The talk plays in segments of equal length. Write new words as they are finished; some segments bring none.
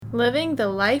Living the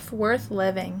life worth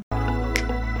living.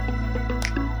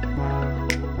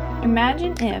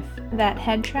 Imagine if that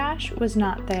head trash was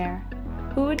not there.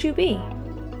 Who would you be?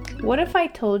 What if I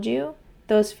told you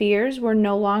those fears were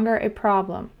no longer a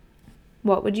problem?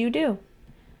 What would you do?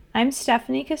 I'm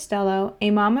Stephanie Costello,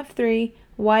 a mom of 3,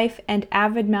 wife, and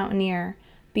avid mountaineer.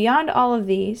 Beyond all of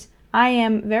these, I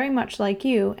am very much like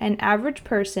you, an average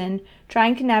person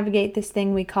trying to navigate this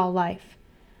thing we call life.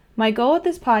 My goal with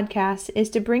this podcast is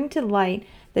to bring to light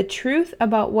the truth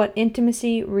about what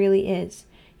intimacy really is.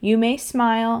 You may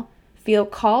smile, feel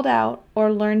called out,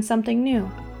 or learn something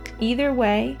new. Either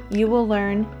way, you will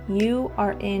learn you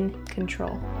are in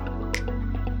control.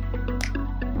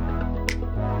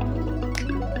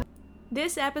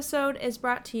 This episode is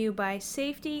brought to you by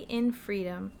Safety in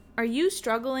Freedom. Are you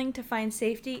struggling to find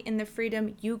safety in the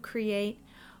freedom you create?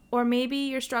 Or maybe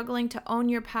you're struggling to own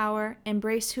your power,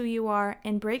 embrace who you are,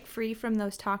 and break free from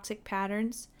those toxic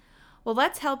patterns? Well,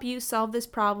 let's help you solve this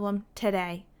problem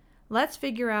today. Let's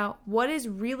figure out what is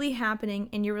really happening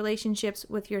in your relationships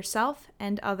with yourself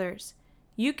and others.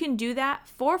 You can do that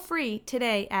for free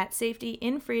today at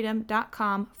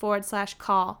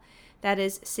safetyinfreedom.com/call. That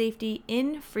is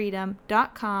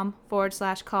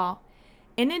safetyinfreedom.com/call.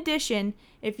 In addition,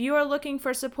 if you are looking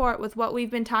for support with what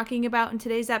we've been talking about in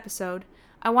today's episode,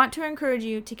 I want to encourage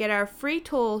you to get our free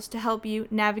tools to help you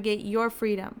navigate your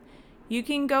freedom. You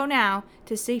can go now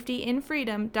to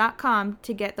safetyinfreedom.com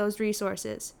to get those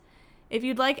resources. If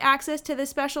you'd like access to the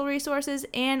special resources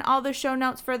and all the show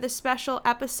notes for this special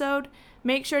episode,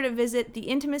 make sure to visit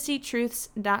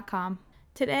theintimacytruths.com.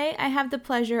 Today, I have the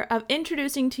pleasure of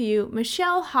introducing to you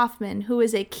Michelle Hoffman, who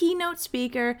is a keynote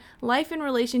speaker, life and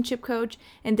relationship coach,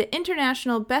 and the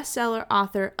international bestseller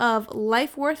author of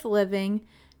Life Worth Living,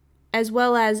 as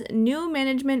well as New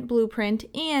Management Blueprint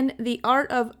and The Art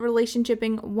of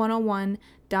Relationshiping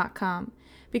 101.com.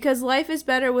 Because life is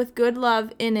better with good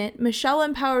love in it, Michelle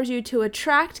empowers you to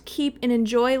attract, keep, and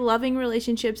enjoy loving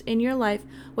relationships in your life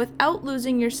without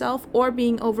losing yourself or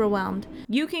being overwhelmed.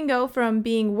 You can go from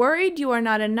being worried you are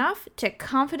not enough to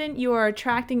confident you are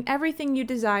attracting everything you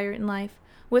desire in life.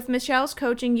 With Michelle's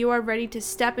coaching, you are ready to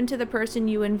step into the person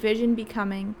you envision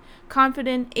becoming.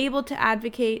 Confident, able to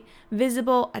advocate,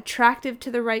 visible, attractive to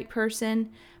the right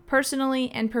person, personally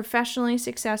and professionally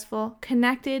successful,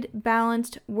 connected,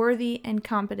 balanced, worthy, and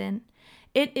competent.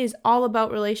 It is all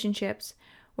about relationships.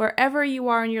 Wherever you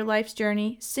are in your life's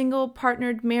journey, single,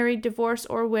 partnered, married, divorced,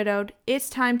 or widowed, it's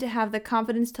time to have the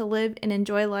confidence to live and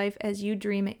enjoy life as you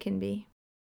dream it can be.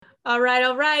 All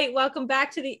right. Welcome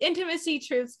back to the Intimacy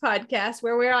Truths podcast,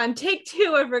 where we're on take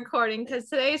 2 of recording, because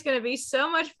today is going to be so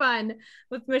much fun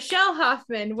with Michelle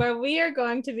Hoffman, where we are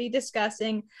going to be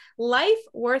discussing life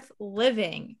worth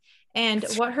living and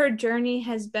what her journey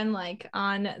has been like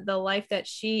on the life that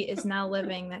she is now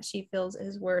living, that she feels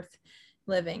is worth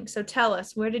living. So tell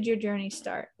us, where did your journey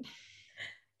start?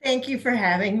 Thank you for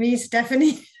having me,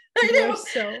 Stephanie. I know.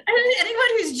 Anyone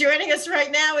who's joining us right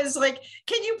now is like,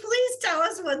 can you please tell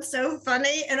us what's so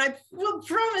funny? And I will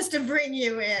promise to bring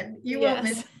you in. You won't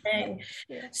miss a thing.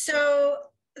 Yeah. So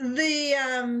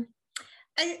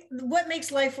what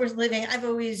makes life worth living? I've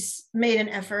always made an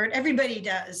effort. Everybody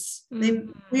does.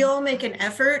 We all make an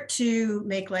effort to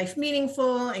make life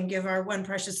meaningful and give our one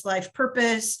precious life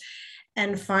purpose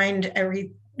and find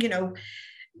every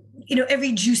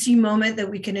juicy moment that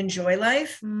we can enjoy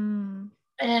life.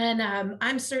 And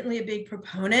I'm certainly a big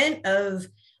proponent of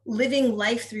living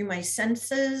life through my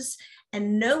senses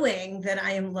and knowing that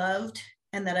I am loved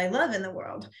and that I love in the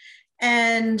world.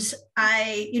 And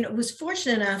I, was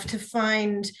fortunate enough to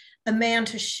find a man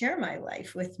to share my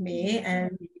life with me,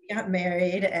 and we got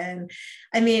married. And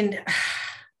I mean,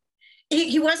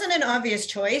 he wasn't an obvious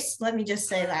choice. Let me just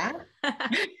say that.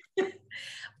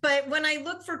 But when I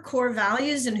look for core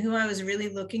values and who I was really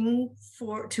looking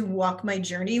for to walk my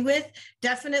journey with,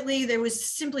 definitely there was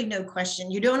simply no question.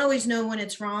 You don't always know when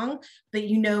it's wrong, but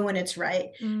you know when it's right.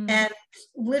 And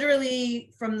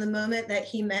literally from the moment that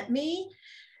he met me,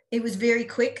 it was very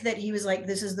quick that he was like,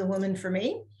 this is the woman for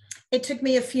me. It took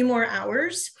me a few more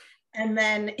hours. And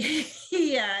then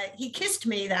he kissed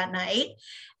me that night.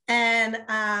 And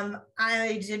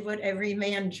I did what every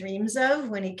man dreams of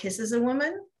when he kisses a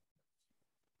woman.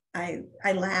 I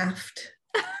laughed.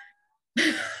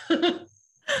 I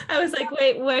was like,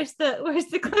 wait, where's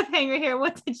the cliffhanger here?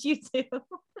 What did you do?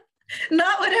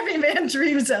 Not what every man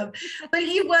dreams of, but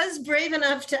he was brave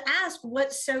enough to ask,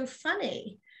 what's so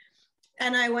funny?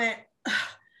 And I went,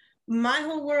 my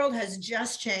whole world has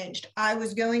just changed. I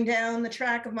was going down the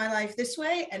track of my life this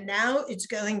way, and now it's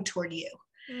going toward you.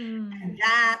 And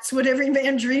that's what every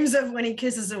man dreams of when he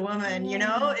kisses a woman,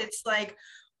 It's like,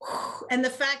 And the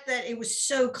fact that it was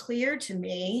so clear to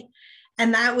me,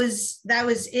 and that was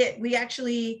it. We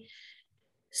actually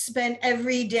spent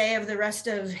every day of the rest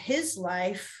of his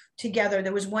life together.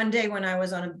 There was one day when I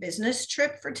was on a business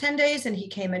trip for 10 days and he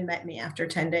came and met me after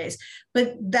 10 days.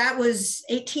 But that was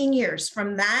 18 years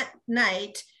from that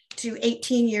night to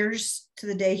 18 years to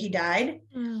the day he died.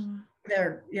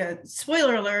 There, yeah,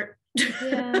 spoiler alert.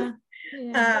 Yeah.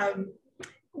 Yeah.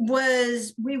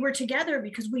 Was we were together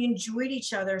because we enjoyed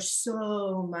each other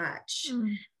so much.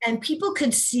 And people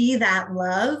could see that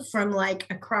love from like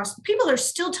across. People are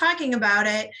still talking about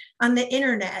it on the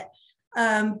internet,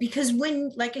 because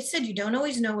when, like I said, you don't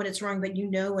always know when it's wrong, but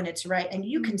you know when it's right, and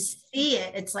you can see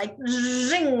it. It's like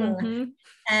zing.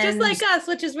 And just like us,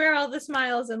 which is where all the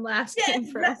smiles and laughs came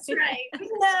from. That's right.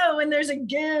 No, and there's a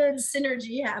good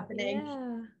synergy happening.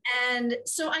 Yeah. And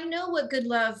so I know what good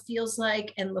love feels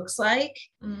like and looks like.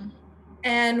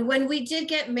 And when we did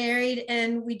get married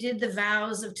and we did the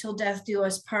vows of till death do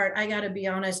us part, I got to be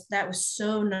honest, that was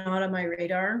so not on my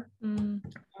radar on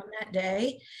that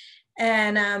day.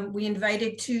 And we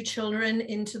invited 2 children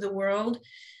into the world.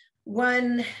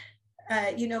 One,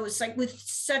 it's like with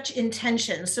such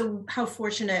intention. So how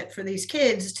fortunate for these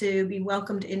kids to be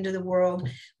welcomed into the world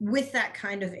with that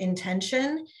kind of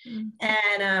intention.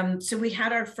 And so we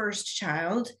had our first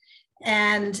child.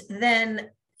 And then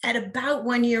at about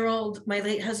 1 year old, my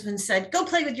late husband said, go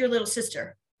play with your little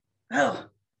sister. Oh,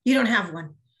 you don't have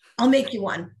one. I'll make you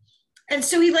one. And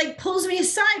so he like pulls me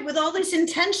aside with all this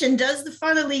intention, does the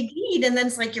fatherly deed. And then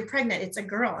it's like, you're pregnant. It's a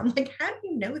girl. I'm like, how do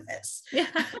you know this? Yeah.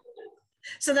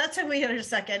 So that's how we had our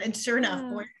second, and sure enough,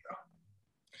 boy.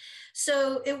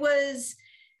 So it was,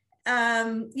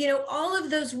 all of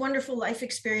those wonderful life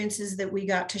experiences that we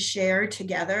got to share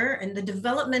together, and the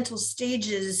developmental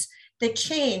stages that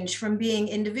change from being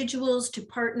individuals to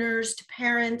partners to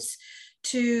parents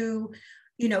to,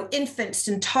 infants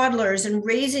and toddlers, and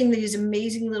raising these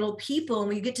amazing little people. And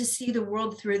we get to see the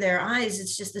world through their eyes.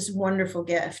 It's just this wonderful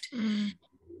gift.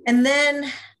 And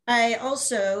then I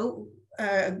also,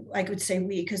 I would say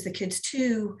we, because the kids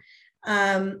too,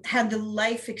 had the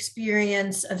life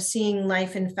experience of seeing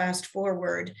life in fast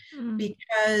forward,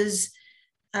 because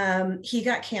he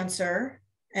got cancer,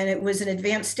 and it was an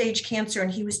advanced stage cancer,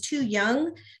 and he was too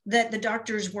young that the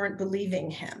doctors weren't believing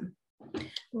him.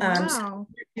 So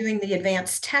doing the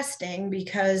advanced testing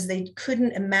because they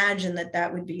couldn't imagine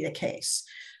that would be the case.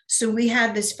 So we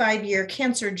had this 5-year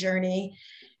cancer journey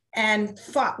and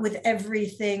fought with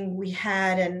everything we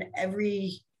had and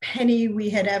every penny we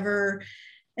had ever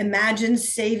imagined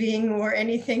saving or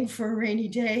anything for a rainy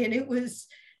day. And it was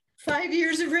 5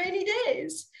 years of rainy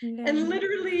days. And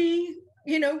literally,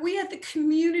 we had the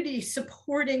community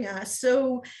supporting us.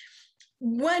 So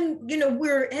when,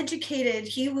 we're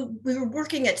educated, we were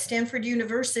working at Stanford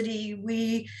University.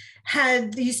 We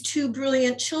had these 2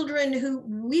 brilliant children who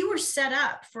we were set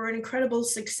up for an incredible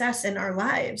success in our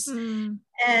lives.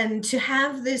 And to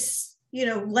have this,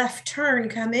 left turn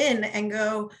come in and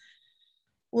go,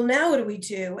 well, now what do we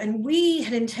do? And we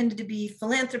had intended to be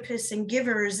philanthropists and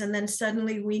givers. And then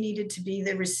suddenly we needed to be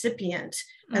the recipient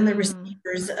and the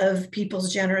receivers of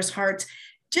people's generous hearts.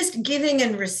 Just giving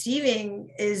and receiving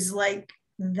is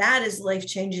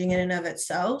life-changing in and of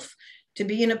itself, to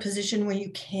be in a position where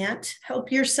you can't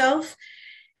help yourself.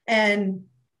 And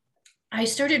I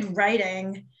started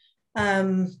writing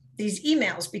these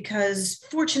emails because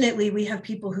fortunately we have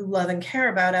people who love and care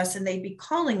about us, and they'd be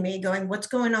calling me going, what's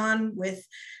going on with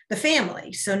the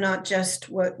family? So not just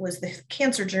what was the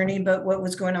cancer journey, but what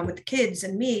was going on with the kids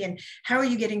and me, and how are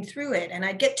you getting through it? And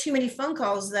I'd get too many phone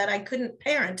calls that I couldn't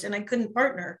parent and I couldn't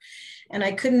partner and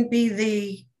I couldn't be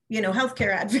the,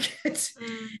 healthcare advocate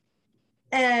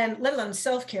and let alone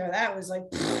self-care. That was like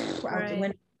out the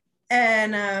window.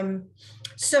 And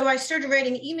so I started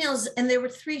writing emails, and there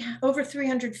were over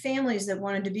 300 families that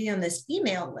wanted to be on this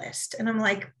email list. And I'm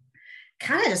like,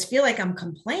 kind of just feel like I'm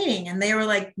complaining. And they were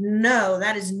like, no,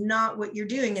 that is not what you're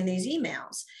doing in these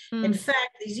emails. In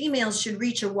fact, these emails should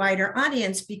reach a wider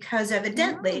audience, because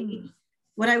evidently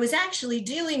what I was actually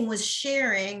doing was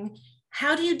sharing,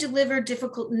 how do you deliver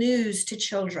difficult news to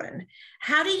children?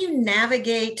 How do you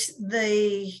navigate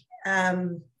the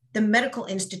medical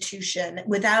institution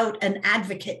without an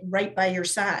advocate right by your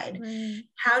side?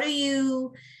 How do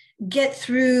you get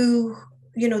through,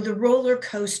 the roller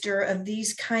coaster of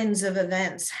these kinds of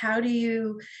events? How do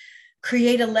you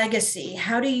create a legacy?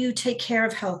 How do you take care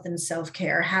of health and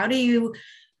self-care? How do you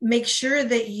make sure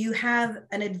that you have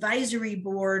an advisory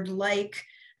board, like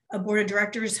a board of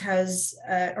directors has,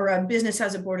 or a business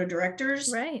has a board of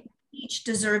directors? Right. Each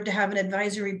deserve to have an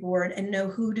advisory board and know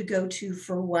who to go to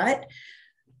for what.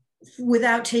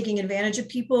 without taking advantage of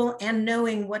people, and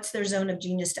knowing what's their zone of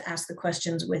genius to ask the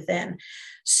questions within.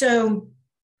 So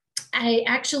I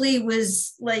actually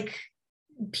was like,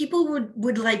 people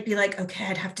would like be like, okay,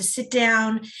 I'd have to sit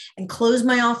down and close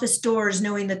my office doors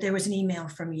knowing that there was an email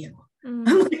from you. I'm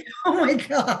like, oh my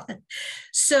God.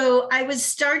 So I was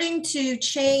starting to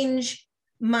change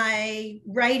my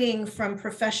writing from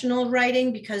professional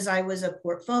writing, because I was a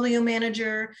portfolio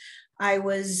manager. I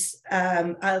was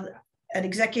an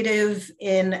executive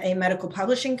in a medical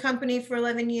publishing company for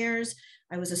 11 years.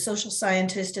 I was a social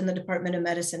scientist in the Department of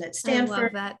Medicine at Stanford. I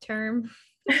love that term.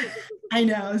 I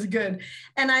know, it was good.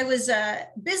 And I was a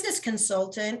business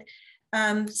consultant,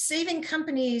 saving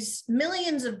companies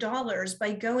millions of dollars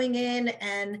by going in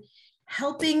and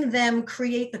helping them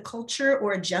create the culture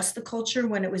or adjust the culture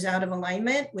when it was out of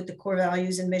alignment with the core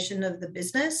values and mission of the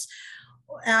business.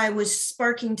 I was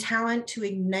sparking talent to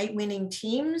ignite winning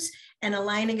teams and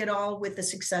aligning it all with the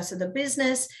success of the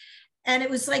business. And it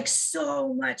was like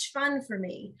so much fun for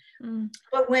me.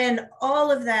 But when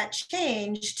all of that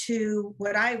changed to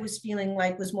what I was feeling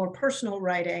like was more personal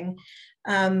writing,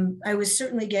 I was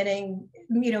certainly getting,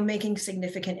 making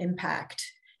significant impact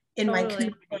in my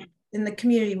community. And the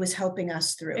community was helping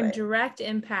us through it. Direct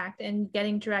impact and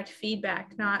getting direct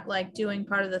feedback, not like doing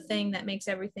part of the thing that makes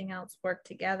everything else work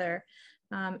together.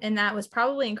 And that was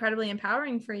probably incredibly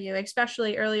empowering for you,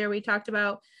 especially earlier we talked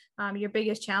about your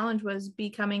biggest challenge was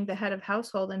becoming the head of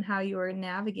household and how you were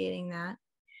navigating that.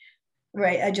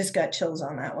 Right. I just got chills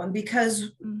on that one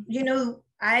because,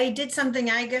 I did something,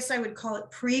 I guess I would call it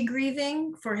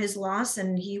pre-grieving for his loss.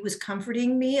 And he was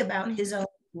comforting me about his own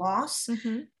loss.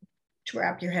 To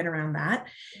wrap your head around that.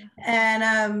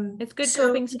 And it's good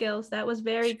coping skills. That was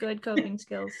very good coping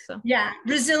skills. So yeah,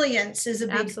 resilience is a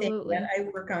big thing that I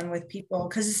work on with people,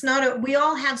 because it's not we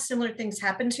all have similar things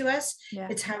happen to us.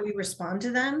 It's how we respond to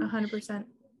them. 100%.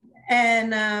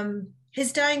 And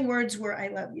his dying words were, "I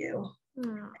love you."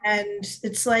 And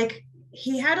it's like,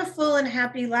 he had a full and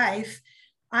happy life.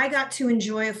 I got to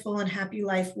enjoy a full and happy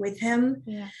life with him.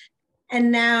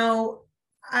 And now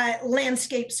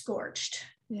landscape scorched.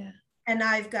 And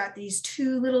I've got these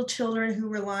 2 little children who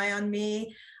rely on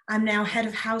me. I'm now head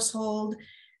of household.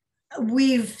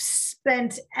 We've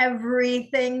spent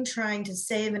everything trying to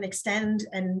save and extend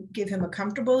and give him a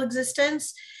comfortable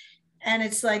existence. And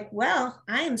it's like, well,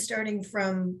 I am starting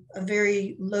from a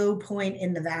very low point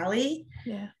in the valley.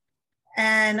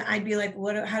 And I'd be like,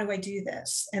 how do I do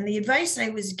this? And the advice I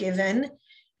was given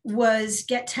was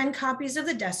get 10 copies of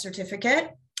the death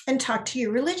certificate and talk to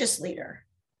your religious leader.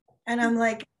 And I'm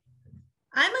like,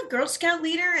 I'm a Girl Scout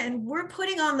leader and we're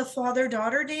putting on the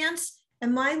father-daughter dance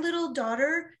and my little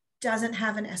daughter doesn't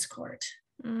have an escort.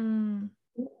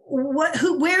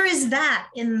 Where is that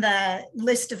in the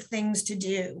list of things to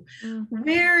do?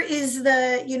 Where is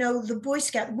the Boy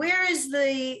Scout? Where is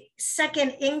the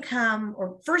second income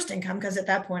or first income? Because at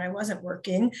that point I wasn't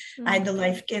working. I had the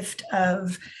life gift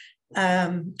of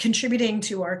contributing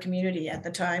to our community at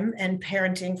the time and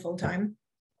parenting full-time,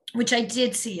 which I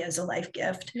did see as a life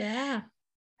gift.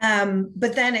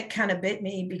 But then it kind of bit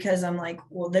me because I'm like,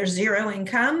 well, there's zero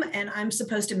income and I'm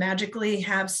supposed to magically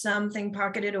have something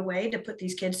pocketed away to put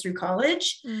these kids through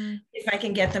college. If I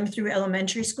can get them through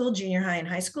elementary school, junior high, and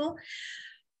high school.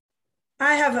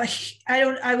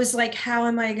 I was like, how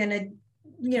am I going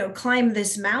to, climb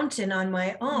this mountain on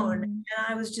my own? And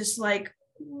I was just like,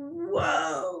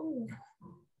 whoa,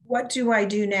 what do I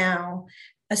do now?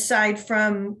 Aside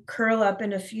from curl up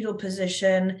in a fetal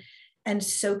position and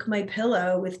soak my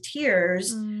pillow with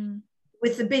tears,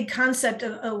 with the big concept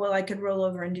of, oh, well, I could roll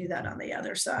over and do that on the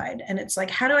other side. And it's like,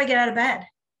 how do I get out of bed?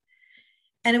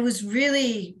 And it was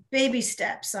really baby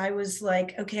steps. I was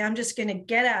like, okay, I'm just going to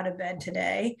get out of bed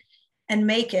today and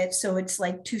make it so it's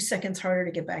like 2 seconds harder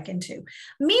to get back into.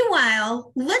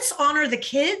 Meanwhile, let's honor the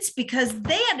kids because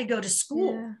they had to go to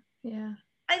school.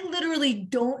 I literally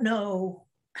don't know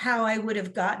how I would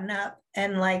have gotten up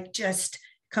and like just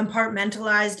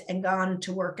compartmentalized and gone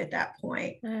to work at that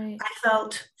point. I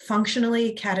felt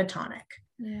functionally catatonic.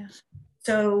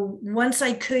 So once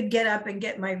I could get up and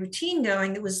get my routine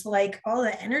going, it was like all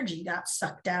the energy got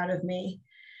sucked out of me.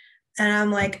 And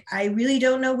I'm like, I really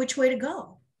don't know which way to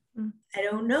go. I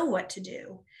don't know what to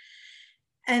do.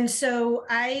 And so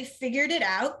I figured it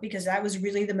out because that was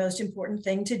really the most important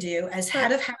thing to do as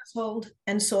head of household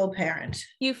and sole parent.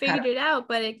 You figured it out,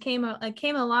 but it came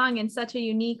along in such a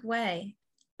unique way.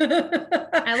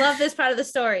 I love this part of the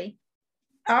story.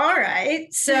 All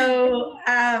right. So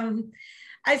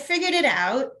I figured it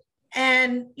out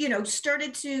and,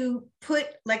 started to put,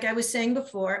 like I was saying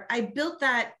before, I built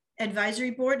that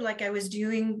advisory board like I was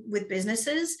doing with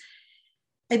businesses.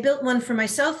 I built one for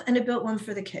myself and I built one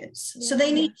for the kids. Yeah. So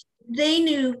they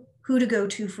knew who to go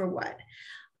to for what.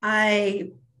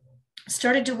 I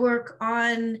started to work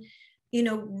on,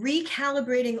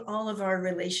 recalibrating all of our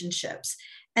relationships.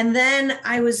 And then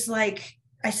I was like,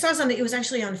 I saw something, it was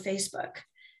actually on Facebook.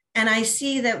 And I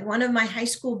see that one of my high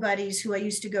school buddies who I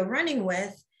used to go running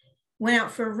with went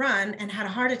out for a run and had a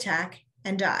heart attack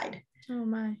and died. Oh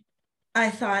my. I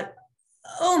thought,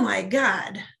 oh my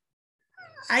God,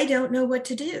 I don't know what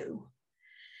to do.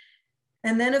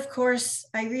 And then, of course,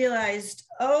 I realized,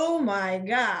 oh my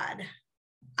God,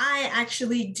 I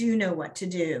actually do know what to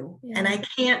do. Yeah. And I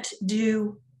can't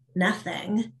do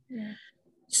nothing. Yeah.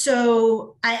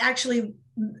 So I actually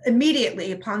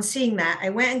immediately upon seeing that, I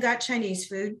went and got Chinese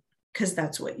food, because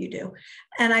that's what you do.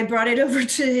 And I brought it over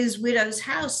to his widow's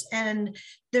house, and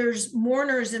there's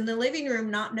mourners in the living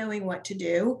room not knowing what to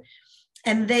do.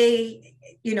 And they,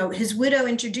 his widow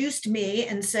introduced me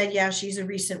and said, yeah, she's a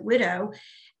recent widow.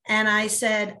 And I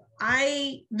said,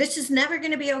 this is never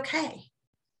going to be okay.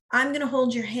 I'm going to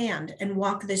hold your hand and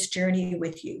walk this journey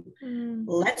with you.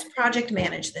 Let's project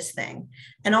manage this thing.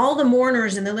 And all the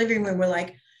mourners in the living room were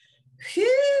like,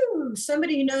 phew,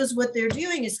 somebody who knows what they're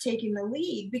doing is taking the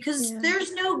lead, because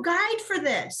there's no guide for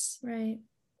this. Right.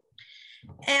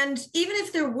 And even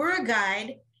if there were a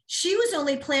guide, she was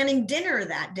only planning dinner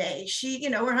that day. She,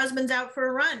 her husband's out for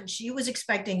a run. She was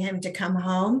expecting him to come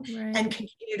home and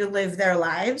continue to live their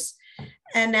lives.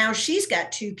 And now she's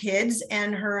got 2 kids,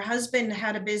 and her husband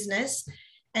had a business,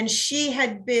 and she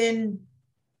had been,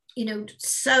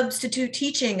 substitute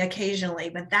teaching occasionally,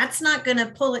 but that's not going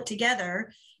to pull it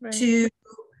together to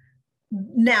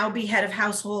now be head of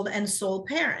household and sole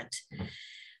parent.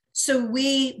 So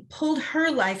we pulled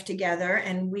her life together,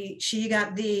 and she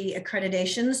got the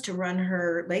accreditations to run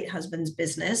her late husband's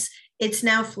business. It's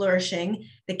now flourishing.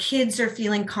 The kids are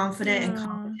feeling confident and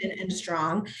competent and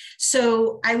strong.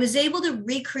 So I was able to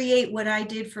recreate what I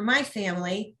did for my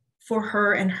family for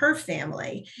her and her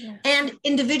family, and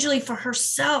individually for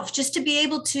herself, just to be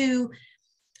able to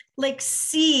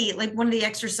see, one of the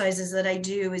exercises that I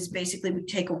do is basically we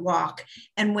take a walk,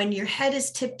 and when your head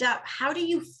is tipped up, how do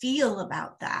you feel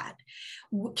about that?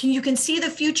 You can see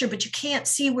the future, but you can't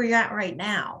see where you're at right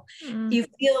now. You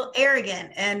feel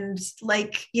arrogant and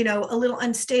a little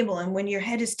unstable. And when your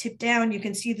head is tipped down, you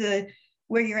can see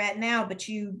where you're at now, but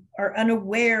you are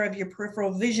unaware of your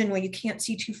peripheral vision where you can't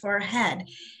see too far ahead.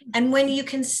 And when you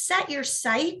can set your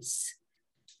sights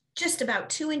just about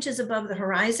 2 inches above the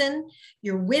horizon,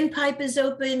 your windpipe is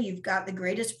open, you've got the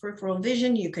greatest peripheral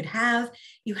vision you could have,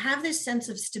 you have this sense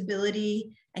of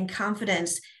stability and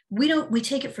confidence. We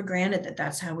take it for granted that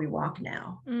that's how we walk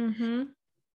now.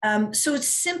 So it's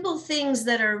simple things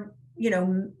that are,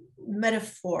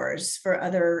 metaphors for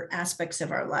other aspects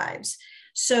of our lives.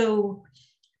 So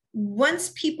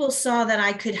once people saw that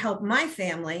I could help my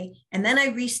family, and then I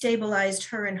restabilized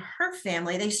her and her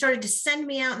family, they started to send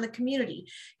me out in the community.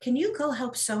 Can you go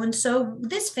help so-and-so?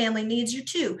 This family needs you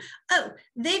too. Oh,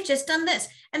 they've just done this.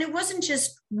 And it wasn't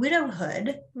just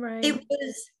widowhood. Right. It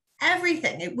was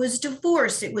everything. It was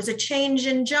divorce. It was a change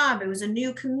in job. It was a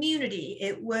new community.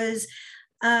 It was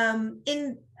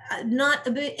not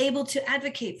able to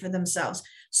advocate for themselves.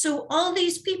 So all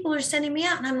these people are sending me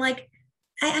out, and I'm like,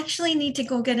 I actually need to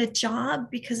go get a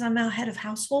job because I'm now head of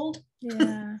household.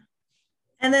 Yeah.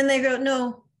 And then they go,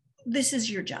 no, this is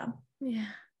your job. Yeah.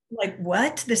 Like,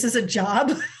 what? This is a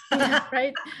job? Yeah,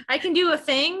 right. I can do a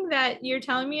thing that you're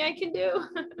telling me I can do.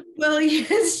 Well,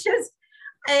 it's just,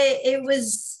 it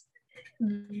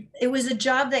was a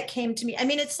job that came to me. I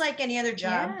mean, it's like any other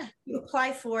job. Yeah. You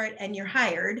apply for it and you're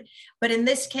hired. But in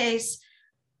this case,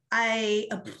 I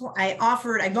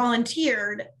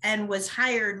volunteered and was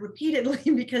hired repeatedly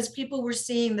because people were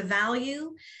seeing the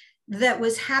value that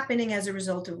was happening as a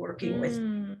result of working with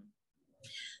me.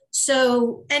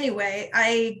 So anyway,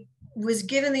 I was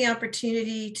given the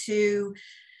opportunity to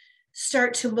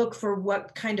start to look for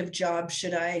what kind of job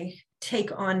should I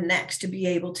take on next to be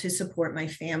able to support my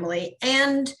family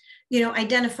and,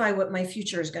 identify what my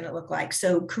future is going to look like.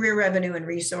 So career, revenue, and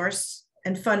resource,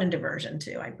 and fun and diversion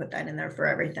too. I put that in there for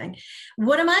everything.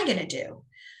 What am I going to do?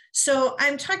 So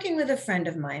I'm talking with a friend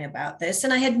of mine about this,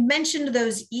 and I had mentioned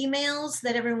those emails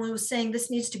that everyone was saying, this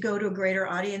needs to go to a greater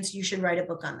audience. You should write a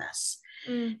book on this.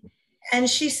 And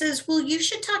she says, well, you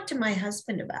should talk to my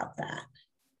husband about that.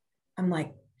 I'm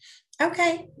like,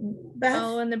 okay, Beth.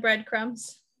 Oh, and the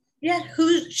breadcrumbs. Yeah,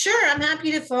 sure, I'm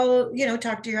happy to follow,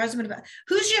 talk to your husband about,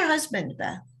 who's your husband,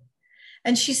 Beth?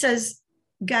 And she says,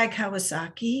 Guy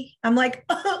Kawasaki. I'm like,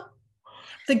 oh,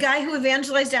 the guy who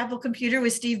evangelized Apple Computer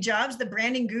with Steve Jobs, the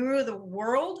branding guru of the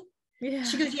world. Yeah.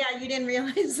 She goes, yeah, you didn't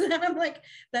realize that. I'm like,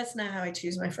 that's not how I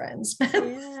choose my friends.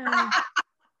 Yeah.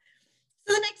 So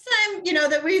the next time,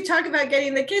 that we talk about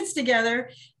getting the kids together,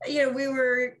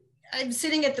 I'm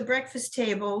sitting at the breakfast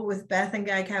table with Beth and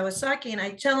Guy Kawasaki, and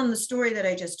I tell him the story that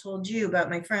I just told you about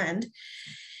my friend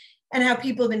and how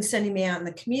people have been sending me out in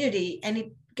the community.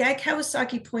 And Guy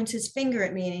Kawasaki points his finger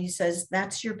at me and he says,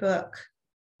 that's your book.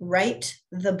 Write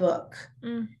the book.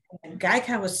 And Guy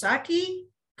Kawasaki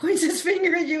points his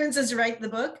finger at you and says, write the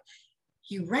book.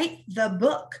 You write the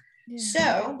book. Yeah.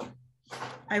 So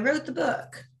I wrote the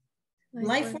book,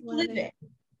 Life Worth Living,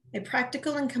 a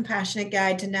practical and compassionate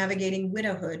guide to navigating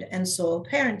widowhood and solo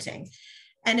parenting.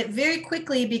 And it very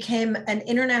quickly became an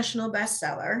international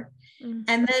bestseller.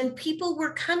 And then people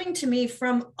were coming to me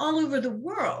from all over the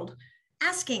world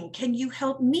asking, can you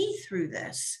help me through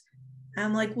this?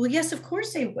 I'm like, well, yes, of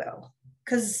course I will.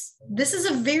 Because this is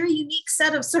a very unique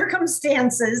set of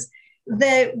circumstances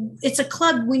that it's a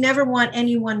club we never want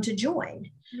anyone to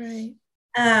join. Right.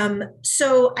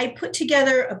 So I put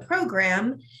together a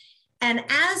program, and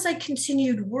as I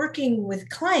continued working with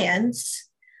clients,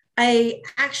 I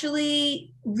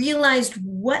actually realized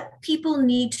what people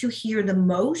need to hear the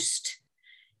most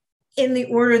in the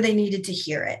order they needed to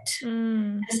hear it.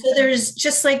 So there's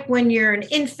just like when you're an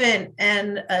infant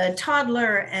and a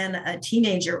toddler and a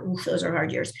teenager, those are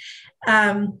hard years.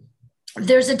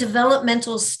 There's a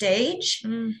developmental stage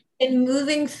in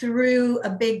moving through a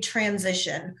big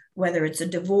transition, whether it's a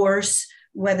divorce,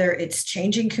 whether it's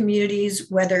changing communities,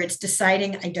 whether it's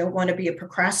deciding I don't want to be a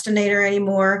procrastinator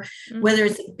anymore, whether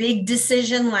it's a big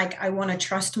decision like I want to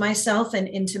trust myself in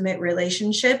intimate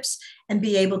relationships and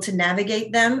be able to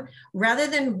navigate them rather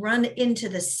than run into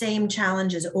the same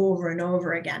challenges over and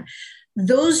over again.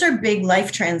 Those are big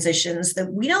life transitions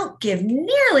that we don't give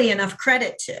nearly enough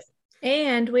credit to.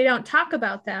 And we don't talk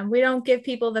about them. We don't give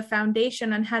people the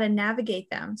foundation on how to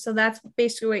navigate them. So that's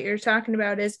basically what you're talking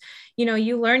about is,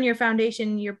 you learn your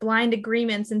foundation, your blind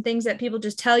agreements and things that people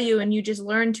just tell you and you just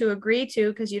learn to agree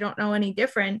to because you don't know any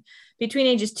different between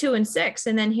ages 2 and 6.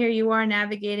 And then here you are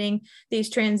navigating these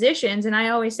transitions. And I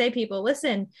always say people,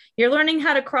 listen, you're learning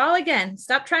how to crawl again.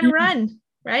 Stop trying to run.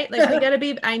 Right? Like we got to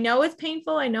be, I know it's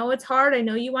painful. I know it's hard. I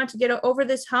know you want to get over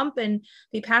this hump and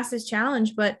be past this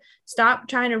challenge, but stop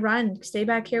trying to run. Stay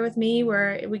back here with me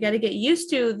where we got to get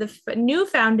used to the new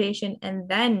foundation and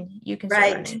then you can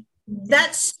start running.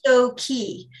 That's so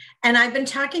key. And I've been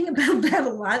talking about that a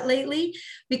lot lately,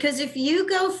 because if you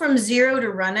go from 0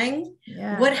 to running,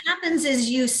 what happens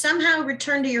is you somehow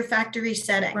return to your factory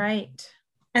setting. Right.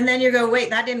 And then you go, wait,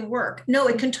 that didn't work. No,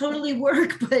 it can totally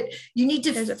work, but you need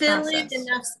to fill in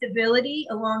enough stability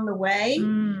along the way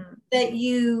that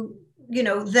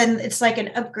then it's like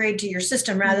an upgrade to your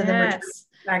system rather than return to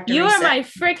factory You are my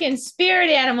freaking spirit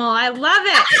animal. I love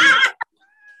it.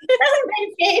 That's my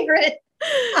favorite.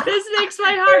 This makes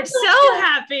my heart so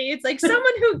happy. It's like someone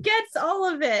who gets all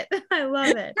of it. I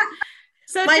love it.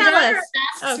 So my daughter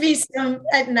asks me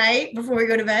at night before we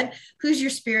go to bed, who's your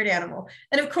spirit animal?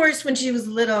 And of course, when she was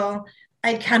little,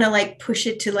 I'd kind of like push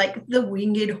it to like the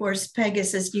winged horse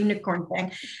Pegasus unicorn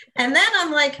thing. And then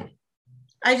I'm like,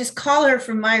 I just call her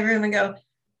from my room and go,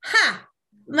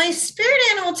 my spirit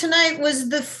animal tonight was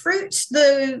the fruit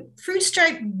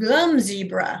stripe gum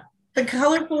zebra. The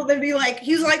colorful, they'd be like,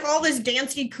 he's like all this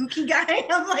dancey, kooky guy.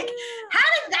 I'm like, how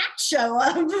did that show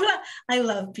up? I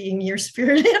love being your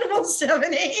spirit animal,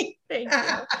 Stephanie. Thank you.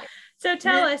 So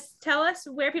tell us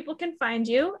where people can find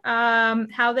you,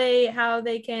 how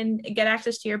they can get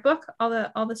access to your book, all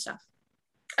the stuff.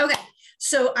 Okay.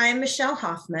 So I'm Michelle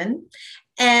Hoffman,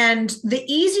 and the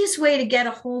easiest way to get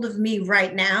a hold of me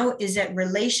right now is at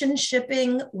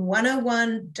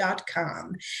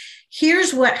relationshipping101.com.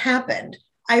 Here's what happened.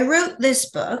 I wrote this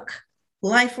book,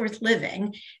 Life Worth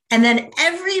Living, and then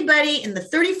everybody in the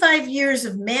 35 years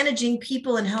of managing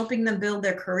people and helping them build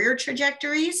their career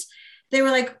trajectories, they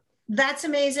were like, that's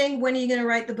amazing. When are you going to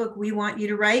write the book we want you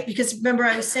to write? Because remember,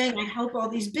 I was saying I help all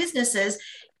these businesses.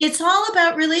 It's all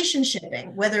about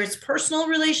relationshiping, whether it's personal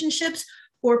relationships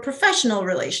or professional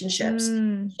relationships.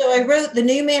 So I wrote the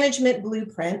new management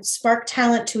blueprint, Spark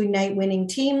Talent to Ignite Winning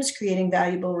Teams, Creating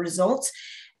Valuable Results.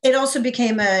 It also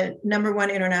became a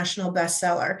 #1 international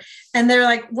bestseller. And they're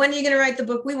like, when are you going to write the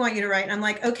book we want you to write? And I'm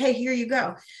like, okay, here you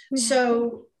go.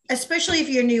 So especially if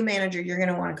you're a new manager, you're going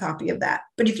to want a copy of that.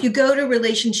 But if you go to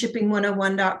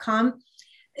relationshipping101.com,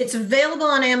 it's available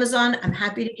on Amazon. I'm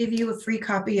happy to give you a free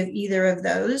copy of either of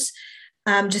those.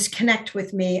 Just connect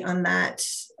with me on that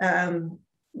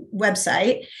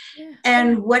website.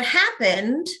 And what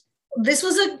happened, this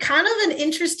was a kind of an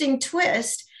interesting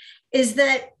twist, is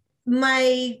that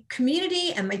my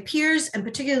community and my peers, and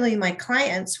particularly my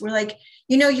clients, were like,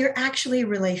 you're actually a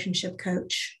relationship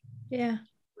coach. Yeah.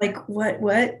 Like, what?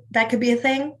 That could be a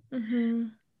thing. Mm-hmm.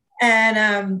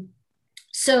 And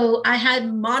so I had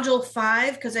module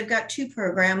 5, because I've got 2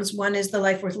 programs. One is the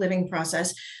Life Worth Living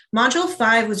process. Module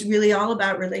 5 was really all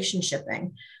about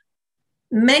relationshiping.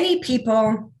 Many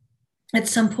people at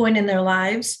some point in their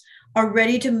lives are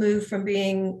ready to move from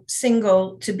being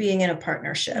single to being in a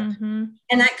partnership. Mm-hmm.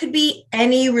 And that could be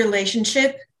any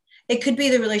relationship. It could be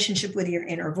the relationship with your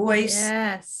inner voice,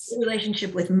 Yes, the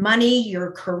relationship with money,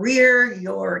 your career,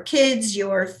 your kids,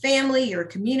 your family, your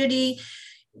community,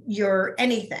 your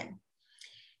anything.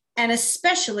 And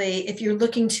especially if you're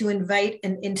looking to invite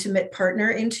an intimate partner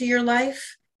into your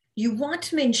life, you want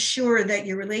to make sure that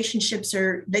your relationships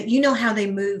that you know how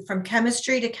they move from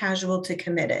chemistry to casual to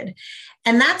committed.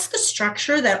 And that's the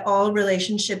structure that all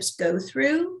relationships go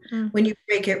through when you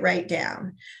break it right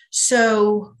down.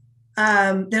 So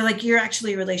they're like, you're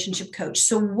actually a relationship coach.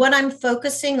 So what I'm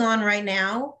focusing on right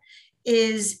now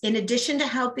is, in addition to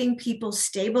helping people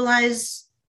stabilize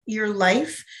your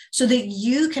life so that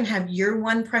you can have your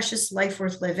one precious life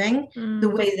worth living the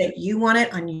way that you want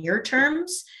it on your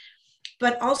terms,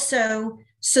 but also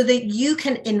so that you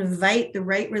can invite the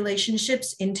right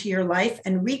relationships into your life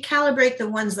and recalibrate the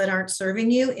ones that aren't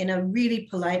serving you in a really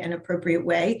polite and appropriate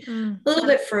way, a little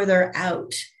bit further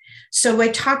out. So I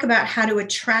talk about how to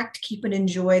attract, keep, and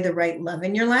enjoy the right love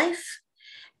in your life.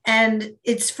 And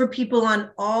it's for people on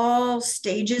all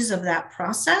stages of that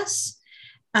process.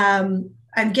 I'm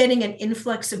getting an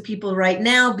influx of people right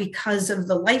now because of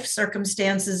the life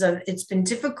circumstances of it's been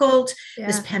difficult. Yeah.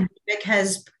 This pandemic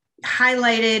has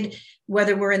highlighted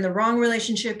whether we're in the wrong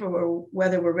relationship or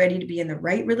whether we're ready to be in the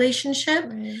right relationship.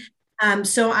 Right.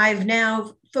 So I've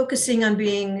now focusing on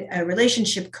being a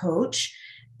relationship coach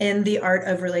in the art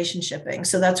of relationshiping.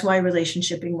 So that's why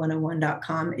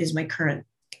relationshiping101.com is my current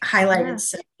highlighted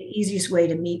site, the easiest way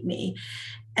to meet me.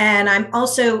 And I'm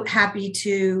also happy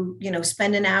to,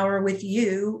 spend an hour with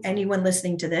you, anyone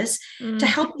listening to this, to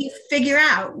help you figure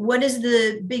out what is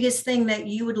the biggest thing that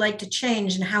you would like to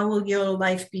change and how will your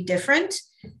life be different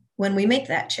when we make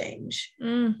that change.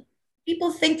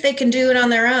 People think they can do it on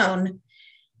their own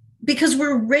because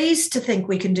we're raised to think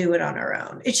we can do it on our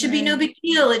own. It should be no big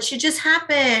deal. It should just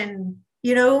happen,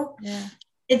 Yeah.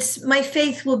 It's my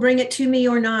faith will bring it to me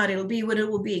or not. It'll be what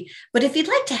it will be. But if you'd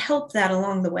like to help that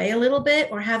along the way a little bit,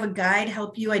 or have a guide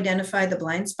help you identify the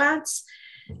blind spots,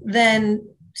 then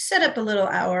set up a little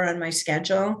hour on my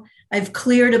schedule. I've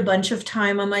cleared a bunch of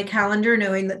time on my calendar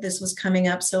knowing that this was coming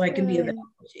up so I can be available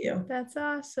to you. That's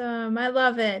awesome. I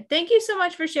love it. Thank you so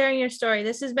much for sharing your story.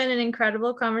 This has been an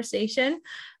incredible conversation.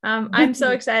 I'm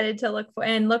so excited to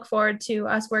look forward to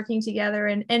us working together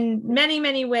in many,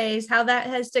 many ways. How that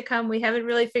has to come, we haven't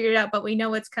really figured out, but we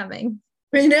know it's coming.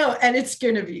 We know, and it's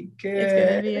going to be good. It's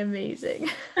going to be amazing.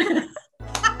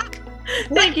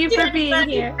 Thank you for being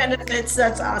here. Benefits.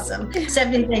 That's awesome.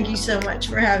 Stephanie, thank you so much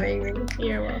for having me.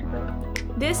 You're welcome.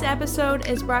 This episode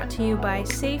is brought to you by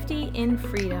Safety in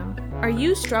Freedom. Are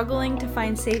you struggling to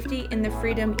find safety in the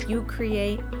freedom you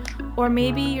create? Or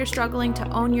maybe you're struggling to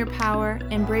own your power,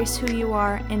 embrace who you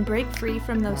are, and break free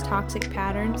from those toxic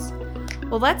patterns?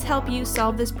 Well, let's help you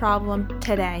solve this problem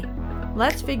today.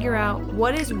 Let's figure out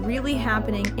what is really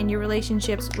happening in your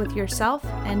relationships with yourself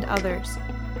and others.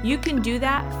 You can do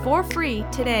that for free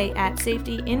today at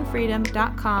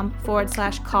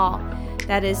safetyinfreedom.com/call.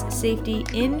 That is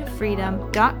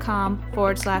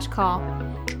safetyinfreedom.com/call.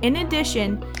 In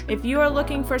addition, if you are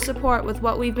looking for support with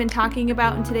what we've been talking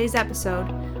about in today's episode,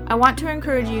 I want to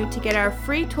encourage you to get our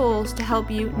free tools to help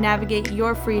you navigate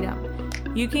your freedom.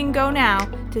 You can go now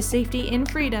to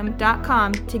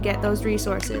safetyinfreedom.com to get those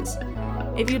resources.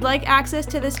 If you'd like access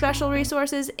to the special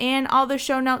resources and all the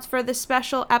show notes for this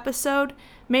special episode,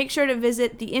 make sure to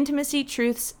visit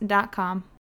theintimacytruths.com.